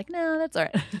didn't. They were like, no, that's all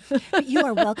right. But you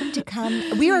are welcome to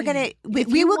come. We will get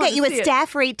you a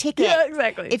staff rate ticket. Yeah,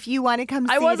 exactly. If you want to come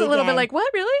see it I was a little again. bit like,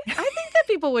 what, really? I think that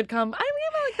people would come. I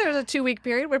feel like there was a 2-week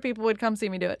period where people would come see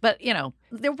me do it. But,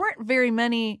 there weren't very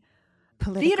many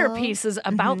theater pieces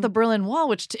about the Berlin Wall,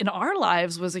 which in our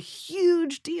lives was a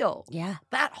huge deal. Yeah.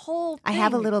 That whole thing. I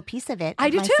have a little piece of it.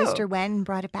 I do My too. sister went and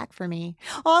brought it back for me.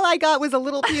 All I got was a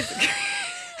little piece.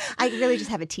 I really just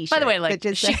have a T-shirt. By the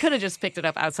way, she could have just picked it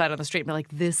up outside on the street and be like,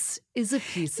 this is a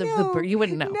piece of the bird. You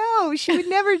wouldn't know. No, she would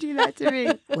never do that to me.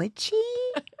 Would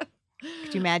she?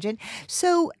 Could you imagine?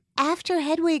 So after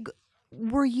Hedwig,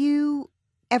 were you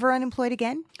ever unemployed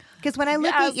again? Because when I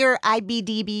look at your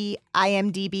IBDB,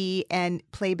 IMDb, and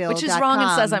Playbill.com. Which is wrong,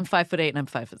 it says I'm 5'8" and I'm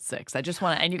 5'6". I just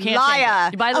want to, and you can't Liar.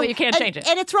 change it. By the way, you can't change it.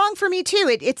 And it's wrong for me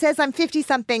too. It says I'm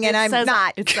 50-something and I'm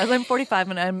not. It says I'm 45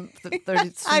 and I'm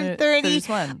 30. I'm 30.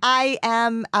 31. I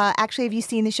am, actually, have you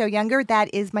seen the show Younger?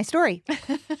 That is my story.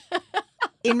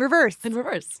 In reverse. In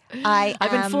reverse. I've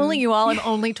been fooling you all. I'm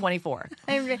only 24.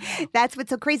 That's what's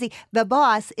so crazy. The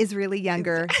boss is really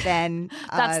younger than.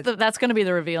 That's going to be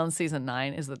the reveal in season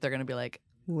 9. Is that they're going to be like,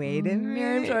 wait a minute.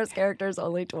 Miriam Shor's character is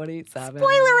only 27. Spoiler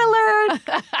alert!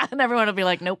 And everyone will be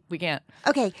like, nope, we can't.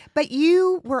 Okay, but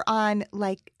you were on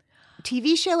like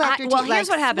TV show after TV. Here's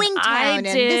what happened. Swingtown and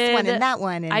this one and that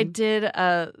one. And... I did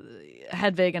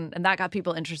Hedwig, and that got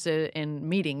people interested in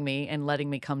meeting me and letting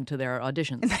me come to their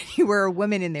auditions. And then you were a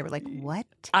woman, and they were like, "What?"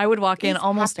 I would walk in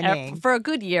almost happening? for a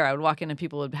good year. I would walk in, and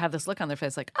people would have this look on their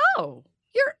face, like, "Oh,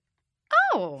 you're,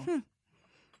 oh."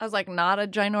 I was like, "Not a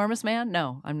ginormous man.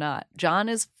 No, I'm not. John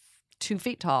is 2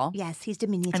 feet tall. Yes, he's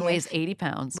diminutive and weighs 80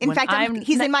 pounds. In fact,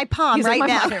 he's in my palm he's right in my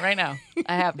now. pocket right now.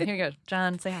 I have. Here you go,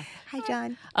 John. Say hi. Hi,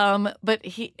 John. But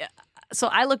so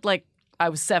I looked like I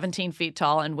was 17 feet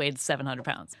tall and weighed 700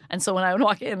 pounds. And so when I would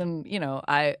walk in and,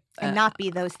 and not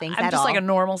be those things I'm at just all. like a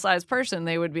normal sized person,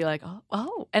 they would be like,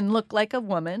 oh, and look like a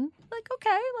woman. Like,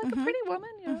 okay, like a pretty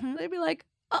woman. They'd be like,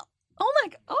 oh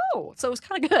my, oh. So it was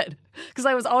kind of good because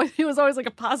it was always like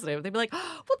a positive. They'd be like,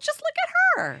 well, just look at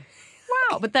her.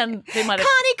 Wow. But then they might have.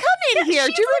 Connie, come in here.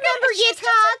 Do you remember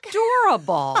Yitzhak?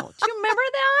 Adorable. Do you remember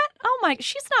that? Oh my,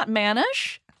 she's not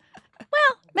mannish.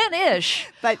 Well, man-ish.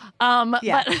 But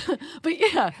yeah. But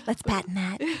yeah. Let's patent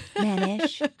that.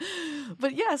 Man-ish.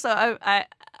 But yeah, so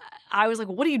I was like,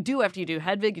 well, what do you do after you do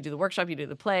Hedwig? You do the workshop, you do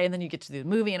the play, and then you get to do the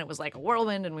movie, and it was like a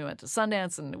whirlwind, and we went to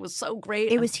Sundance, and it was so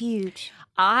great. It was huge.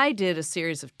 I did a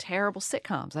series of terrible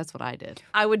sitcoms. That's what I did.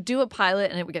 I would do a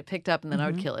pilot, and it would get picked up, and then I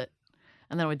would kill it.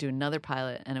 And then I would do another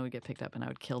pilot, and it would get picked up, and I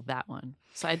would kill that one.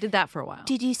 So I did that for a while.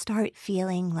 Did you start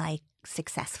feeling like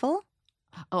successful?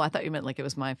 Oh, I thought you meant like it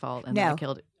was my fault and then I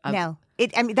killed it. No.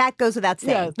 That goes without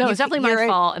saying. Yeah, no, it's definitely my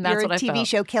fault, and that's what I felt. You're a TV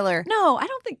show killer. No, I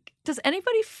don't think. Does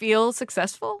anybody feel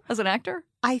successful as an actor?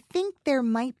 I think there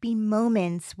might be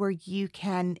moments where you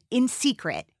can, in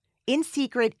secret,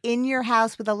 in your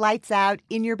house with the lights out,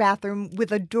 in your bathroom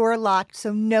with a door locked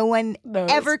so no one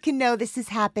ever can know this is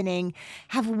happening,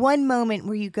 have one moment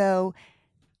where you go,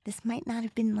 this might not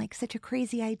have been like such a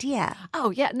crazy idea.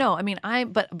 Oh, yeah. No, I mean,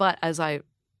 but as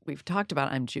we've talked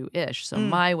about, I'm Jewish. So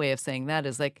my way of saying that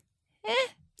is like,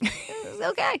 it's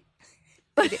okay.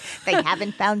 They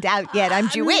haven't found out yet. I'm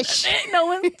Jewish. No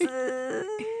one's,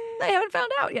 they haven't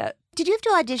found out yet. Did you have to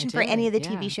audition for any of the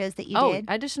TV shows that you did?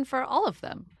 I auditioned for all of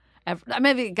them. I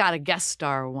maybe got a guest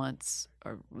star once,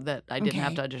 or that I didn't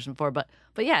have to audition for. But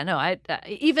yeah, no,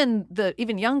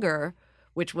 even Younger,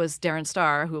 which was Darren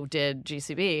Star, who did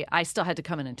GCB, I still had to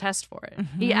come in and test for it.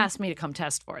 He asked me to come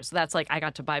test for it. So that's like I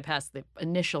got to bypass the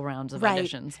initial rounds of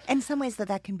auditions. In some ways,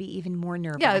 that can be even more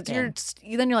nerve-wracking.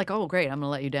 Yeah, then you're like, oh, great, I'm going to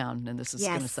let you down, and this is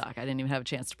going to suck. I didn't even have a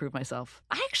chance to prove myself.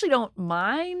 I actually don't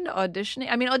mind auditioning.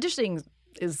 I mean, auditioning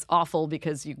is awful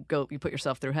because you put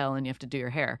yourself through hell and you have to do your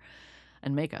hair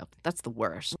and makeup. That's the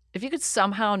worst. If you could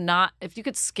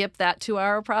skip that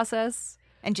 2-hour process,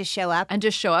 And just show up? and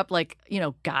just show up like,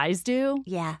 guys do.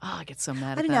 Yeah. Oh, I get so mad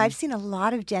at I don't them. know. I've seen a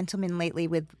lot of gentlemen lately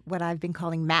with what I've been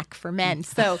calling Mac for men.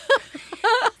 So,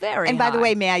 Very and by the high.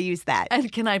 way, may I use that?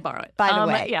 And can I borrow it? By the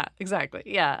way. Yeah, exactly.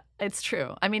 Yeah, it's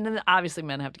true. I mean, and obviously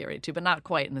men have to get ready too, but not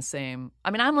quite in the same. I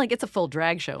mean, I'm like, it's a full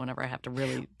drag show whenever I have to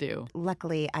really do.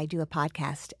 Luckily, I do a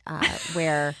podcast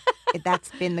where that's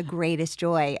been the greatest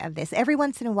joy of this. Every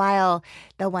once in a while,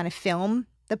 they'll want to film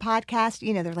the podcast.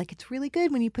 They're like, it's really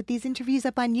good when you put these interviews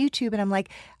up on YouTube. And I'm like,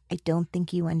 I don't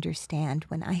think you understand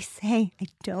when I say I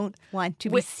don't want to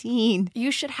be seen.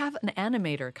 You should have an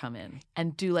animator come in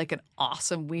and do like an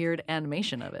awesome, weird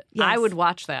animation of it. Yes. I would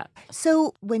watch that.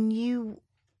 So when you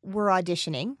were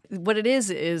auditioning, What it is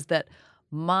that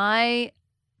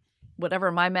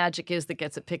whatever my magic is that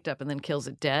gets it picked up and then kills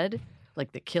it dead,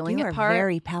 like the killing you it are part.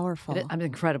 very powerful. I'm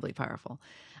incredibly powerful.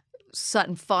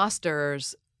 Sutton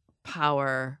Foster's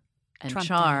power and Trumped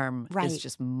charm that. Right. is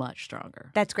just much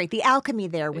stronger. That's great. The alchemy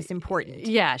there was important.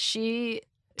 Yeah, she.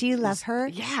 Do you love her?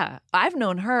 Yeah, I've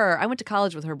known her. I went to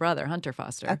college with her brother, Hunter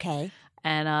Foster. Okay.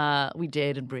 And we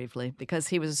dated briefly because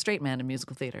he was a straight man in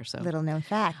musical theater. So Little known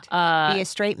fact. Be a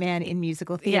straight man in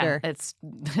musical theater. yeah,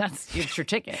 it's your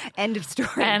ticket. End of story.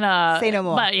 And Say no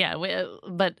more. But yeah,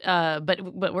 but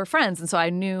we're friends, and so I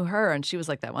knew her, and she was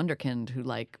like that wonderkind who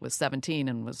like was 17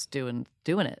 and was doing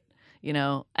it,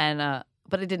 And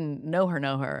but I didn't know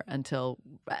her until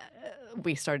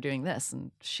we started doing this,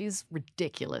 and she's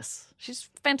ridiculous. She's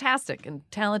fantastic and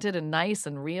talented and nice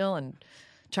and real and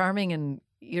charming, and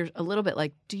you're a little bit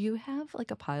like, do you have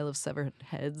like a pile of severed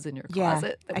heads in your Yeah,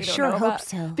 closet? That we I don't sure know hope about?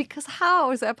 so. Because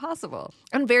how is that possible?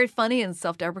 And very funny and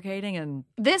self-deprecating. And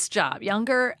this job,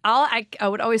 younger, I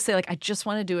would always say like, I just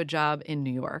want to do a job in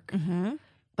New York. Mm-hmm.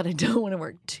 But I don't want to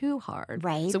work too hard.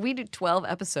 Right. So we do 12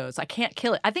 episodes. I can't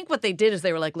kill it. I think what they did is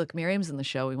they were like, look, Miriam's in the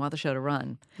show. We want the show to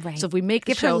run. Right. So if we make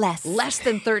the Give her show less.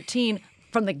 than 13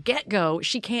 from the get-go,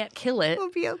 she can't kill it It'll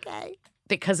be okay.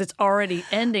 because it's already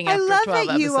ending I after love 12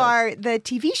 that you episodes. are the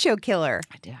TV show killer.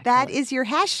 I That kill it. is your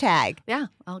hashtag. Yeah,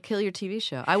 I'll kill your TV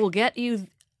show. I will get you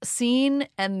seen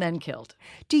and then killed.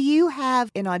 Do you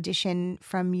have an audition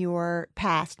from your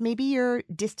past, maybe your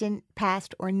distant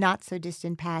past or not so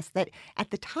distant past, that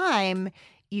at the time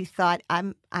you thought,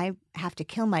 I have to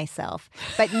kill myself,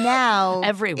 but now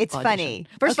Every it's audition. funny.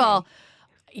 First Okay. of all,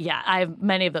 yeah, I have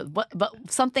many of those. But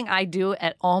something I do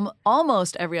at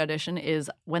almost every audition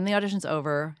is when the audition's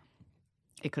over,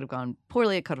 it could have gone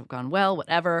poorly, it could have gone well,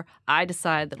 whatever. I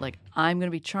decide that like I'm going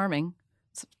to be charming.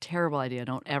 It's a terrible idea.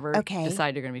 Don't ever Okay.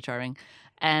 decide you're going to be charming,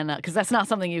 and because that's not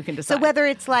something you can decide. So whether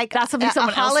it's like That's something a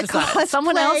someone else Holocaust decides.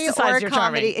 Someone else play decides or you're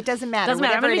comedy, charming. it doesn't matter. Doesn't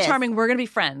matter. I'm whatever going to it be is. charming. We're going to be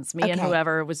friends. Me and Okay.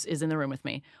 whoever is in the room with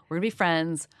me. We're going to be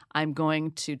friends. I'm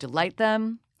going to delight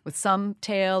them with some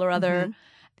tale or other. Mm-hmm.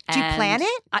 Do you plan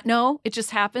it? No, it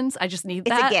just happens. I just need It's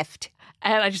that. a gift.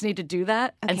 And I just need to do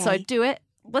that. And so I Okay. do it.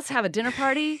 Let's have a dinner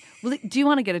party. Do you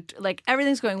want to get like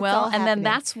everything's going well? all And then happening.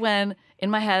 that's when in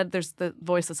my head there's the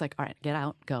voice that's like, all right, get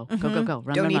out, go, go, go, go,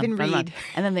 run, Don't run, even run, run. read.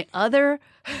 And then the other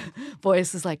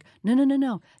voice is like,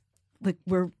 no. Like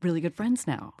we're really good friends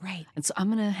now. Right. And so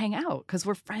I'm going to hang out because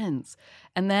we're friends.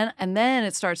 And then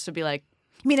it starts to be like,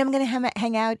 I mean, I'm going to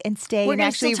hang out and stay We're and gonna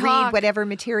actually still read talk. whatever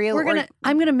material.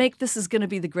 I'm gonna make this is gonna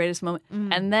be the greatest moment.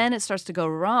 And then it starts to go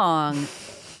wrong.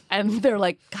 And they're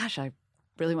like, gosh, I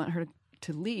really want her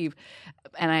to leave.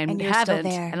 And I And you're still haven't.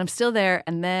 there. And I'm still there.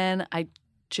 And then I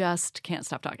just can't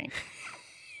stop talking.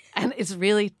 And it's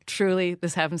really, truly,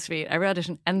 this happens to me at every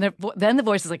audition. And then the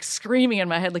voice is like screaming in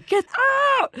my head, like, get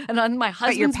out! And then my you're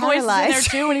husband's voice is in there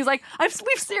paralyzed. too. And he's like, we've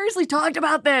seriously talked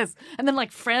about this. And then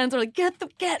like friends are like, get.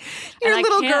 Your And I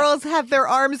little can't. girls have their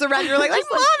arms around you, like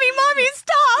mommy,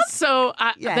 stop. So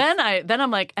Yes. then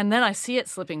I'm like, and then I see it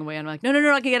slipping away, and I'm like, no,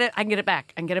 I can get it. I can get it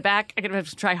back. I can have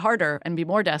to try harder and be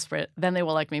more desperate. Then they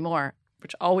will like me more,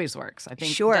 which always works. I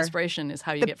think Sure. desperation is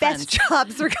how you The get best friends.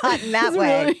 jobs are gotten that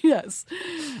way. Really, yes.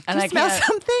 And Do you smell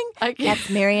something? I can't- That's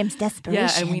Miriam's desperation.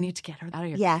 Yeah, and we need to get her out of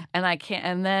here. Yeah. And I can't.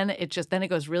 And then it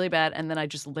goes really bad, and then I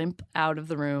just limp out of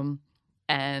the room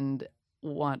and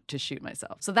want to shoot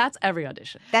myself. So that's every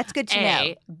audition. That's good to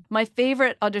know. My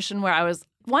favorite audition where I was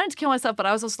wanting to kill myself, but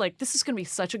I was also like, this is going to be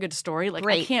such a good story. Like, I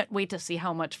Great. can't wait to see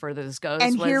how much further this goes.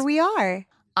 And was here we are.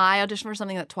 I auditioned for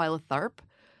something that Twyla Tharp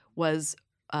was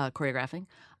choreographing.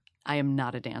 I am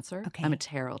not a dancer. Okay. I'm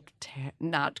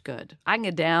not good. I can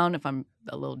get down if I'm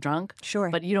a little drunk.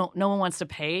 Sure. But no one wants to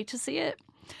pay to see it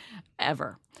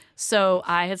ever. So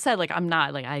I had said, like, I'm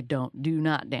not, like, I do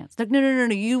not dance. Like, no,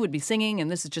 you would be singing, and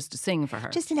this is just to sing for her.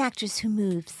 Just an actress who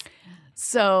moves.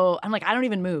 So I'm like, I don't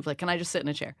even move. Like, can I just sit in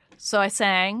a chair? So I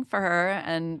sang for her,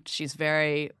 and she's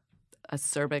very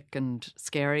acerbic and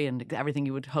scary and everything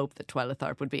you would hope that Twyla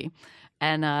Tharp would be.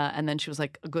 And then she was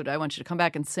like, good, I want you to come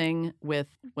back and sing with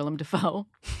Willem Dafoe.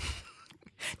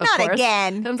 Not course.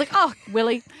 again. And I was like, oh,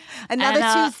 Willie.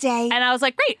 Another Tuesday. And I was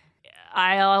like, great.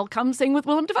 I'll come sing with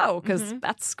Willem Dafoe because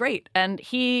that's great. And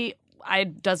I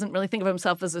doesn't really think of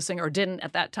himself as a singer, or didn't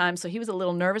at that time. So he was a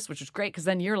little nervous, which was great because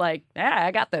then you're like, yeah,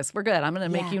 I got this. We're good. I'm going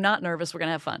to make you not nervous. We're going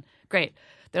to have fun. Great.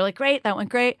 They're like, great. That went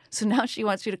great. So now she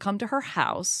wants you to come to her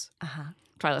house,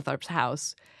 Twyla Tharp's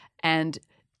house, and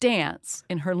dance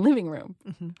in her living room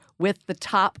with the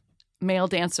top male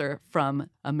dancer from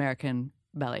American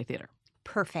Ballet Theater.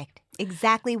 Perfect.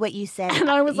 Exactly what you said and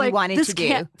I was you like, wanted this to do.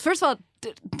 Can't, first of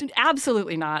all,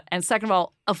 absolutely not. And second of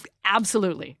all,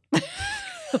 absolutely.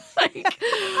 Like,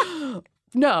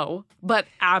 no, but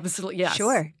absolutely yes.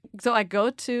 Sure. So I go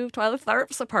to Twyla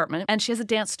Tharp's apartment, and she has a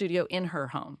dance studio in her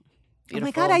home. Beautiful. Oh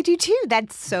my God, I do too.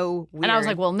 That's so weird. And I was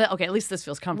like, well, no, okay, at least this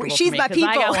feels comfortable She's for me, my 'cause people.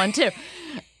 I got one too.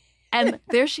 And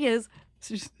there she is.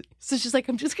 So she's like,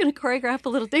 I'm just going to choreograph a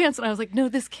little dance. And I was like, no,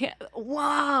 this can't.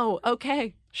 Wow.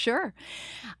 Okay, sure.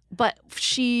 But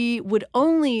she would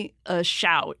only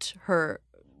shout her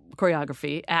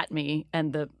choreography at me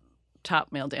and the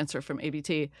top male dancer from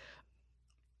ABT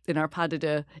in our pas de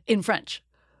deux in French.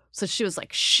 So she was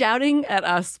like shouting at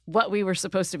us what we were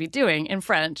supposed to be doing in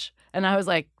French. And I was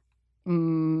like,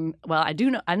 well, I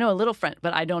know a little French,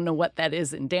 but I don't know what that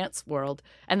is in dance world.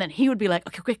 And then he would be like,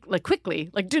 okay,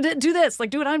 quickly, like do this, like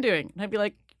do what I'm doing. And I'd be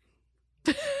like,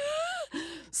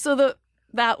 so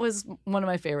that was one of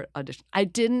my favorite auditions. I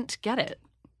didn't get it,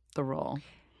 the role.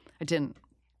 I didn't.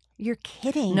 You're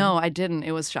kidding. No, I didn't.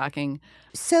 It was shocking.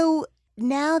 So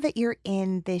now that you're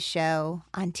in this show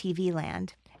on TV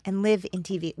Land and live in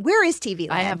TV, where is TV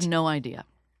Land? I have no idea.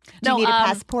 Do you need a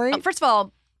passport? First of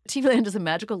all, TV Land is a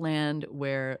magical land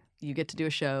where you get to do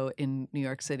a show in New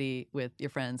York City with your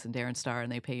friends and Darren Star,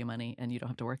 and they pay you money, and you don't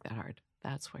have to work that hard.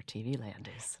 That's where TV Land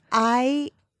is.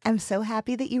 I am so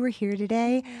happy that you were here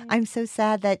today. I'm so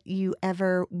sad that you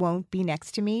ever won't be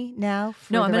next to me now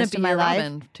for No, the I'm going rest to of be my your life.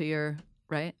 Robin to your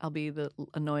right. I'll be the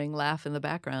annoying laugh in the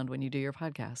background when you do your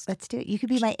podcast. Let's do it. You could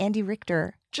be my Andy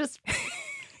Richter.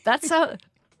 That's how.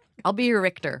 I'll be your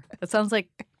Richter. That sounds like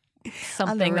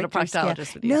something that a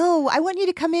proctologist would use. No, I want you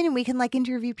to come in and we can like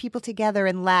interview people together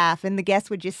and laugh. And the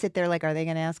guests would just sit there like, are they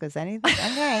going to ask us anything?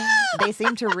 Okay. They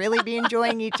seem to really be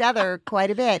enjoying each other quite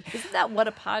a bit. Isn't that what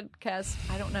a podcast?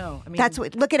 I don't know. I mean,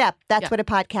 Look it up. That's what a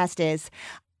podcast is.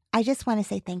 I just want to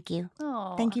say thank you.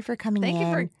 Oh, Thank you for coming in. Thank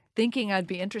you for thinking I'd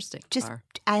be interesting.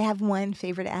 I have one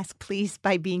favor to ask. Please,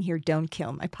 by being here, don't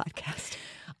kill my podcast.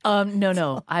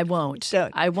 No, I won't.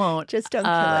 Don't. I won't. Just don't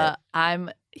kill it.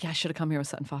 I should have come here with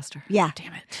Sutton Foster. Yeah.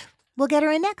 Damn it. We'll get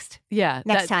her in next. Yeah.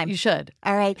 Next time. You should.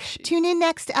 All right. Tune in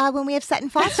next when we have Sutton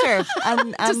Foster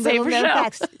on save Little her Known show.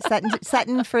 Facts.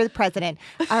 Sutton for the president.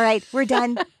 All right. We're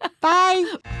done. Bye.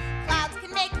 Clouds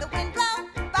can make the wind blow.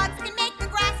 Bugs can make the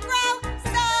grass grow.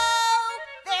 So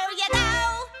there you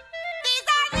go. These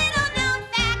are little known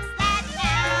facts that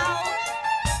now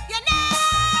you know.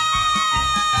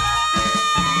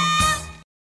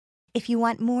 If you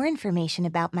want more information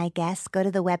about my guests, go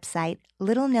to the website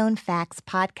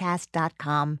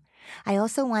littleknownfactspodcast.com. I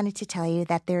also wanted to tell you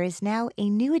that there is now a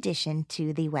new addition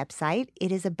to the website.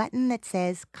 It is a button that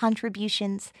says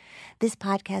contributions. This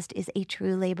podcast is a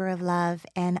true labor of love,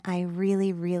 and I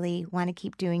really, really want to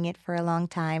keep doing it for a long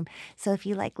time. So if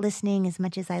you like listening as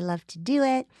much as I love to do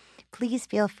it, please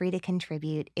feel free to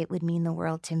contribute. It would mean the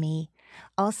world to me.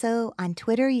 Also, on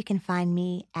Twitter, you can find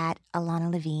me at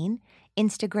Alana Levine.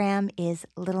 Instagram is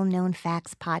Little Known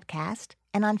Facts Podcast.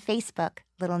 And on Facebook,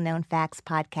 Little Known Facts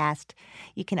Podcast.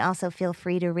 You can also feel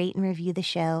free to rate and review the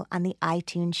show on the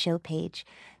iTunes show page.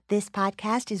 This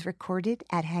podcast is recorded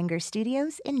at Hanger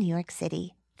Studios in New York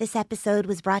City. This episode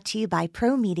was brought to you by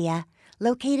Pro Media.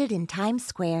 Located in Times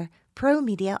Square, Pro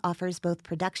Media offers both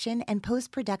production and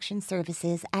post-production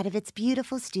services out of its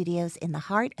beautiful studios in the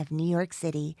heart of New York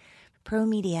City. Pro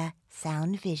Media,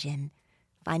 sound vision.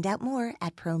 Find out more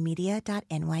at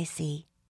promedia.nyc.